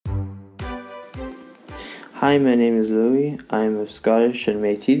Hi, my name is Louis. I am of Scottish and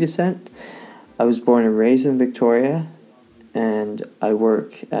Métis descent. I was born and raised in Victoria, and I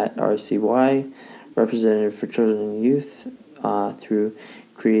work at RCY, Representative for Children and Youth, through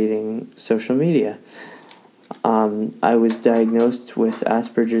creating social media. I was diagnosed with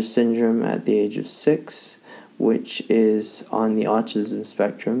Asperger's syndrome at the age of 6, which is on the autism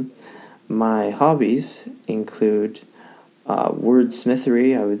spectrum. My hobbies include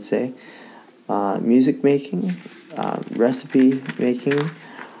wordsmithery, I would say, music making, recipe making,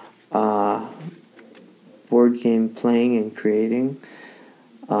 board game playing and creating,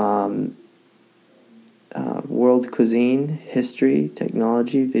 world cuisine, history,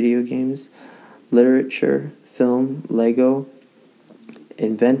 technology, video games, literature, film, Lego,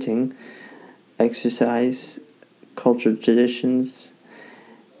 inventing, exercise, cultural traditions,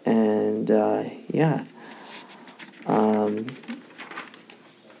 and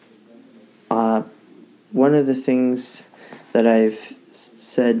one of the things that I've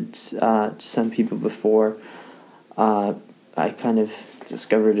said to some people before, I kind of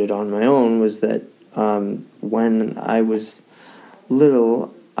discovered it on my own, was that when I was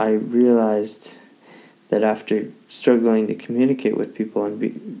little, I realized that after struggling to communicate with people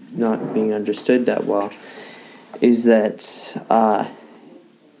and not being understood that well, is that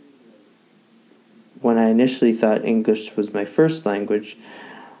when I initially thought English was my first language,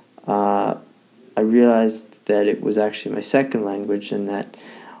 I realized that it was actually my second language and that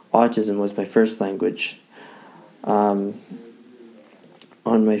autism was my first language. On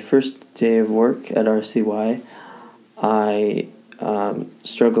my first day of work at RCY, I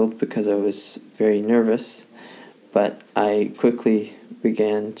struggled because I was very nervous, but I quickly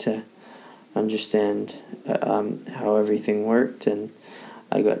began to understand how everything worked, and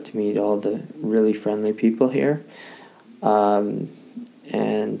I got to meet all the really friendly people here,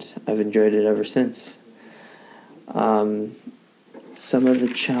 and I've enjoyed it ever since. Some of the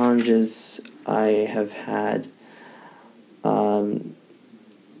challenges I have had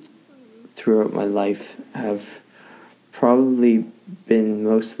throughout my life have probably been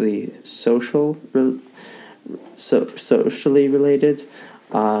mostly socially related.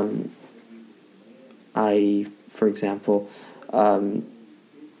 For example,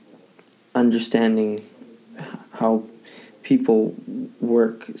 understanding how people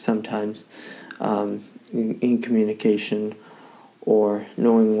work sometimes in communication, or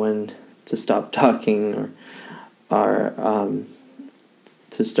knowing when to stop talking or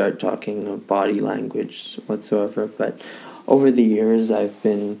to start talking body language whatsoever. But over the years, I've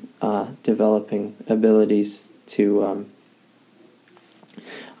been developing abilities to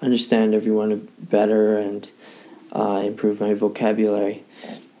understand everyone better and improve my vocabulary.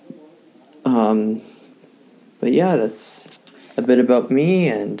 But yeah, that's a bit about me,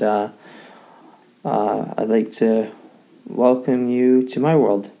 and I'd like to welcome you to my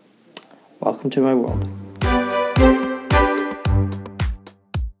world. Welcome to my world.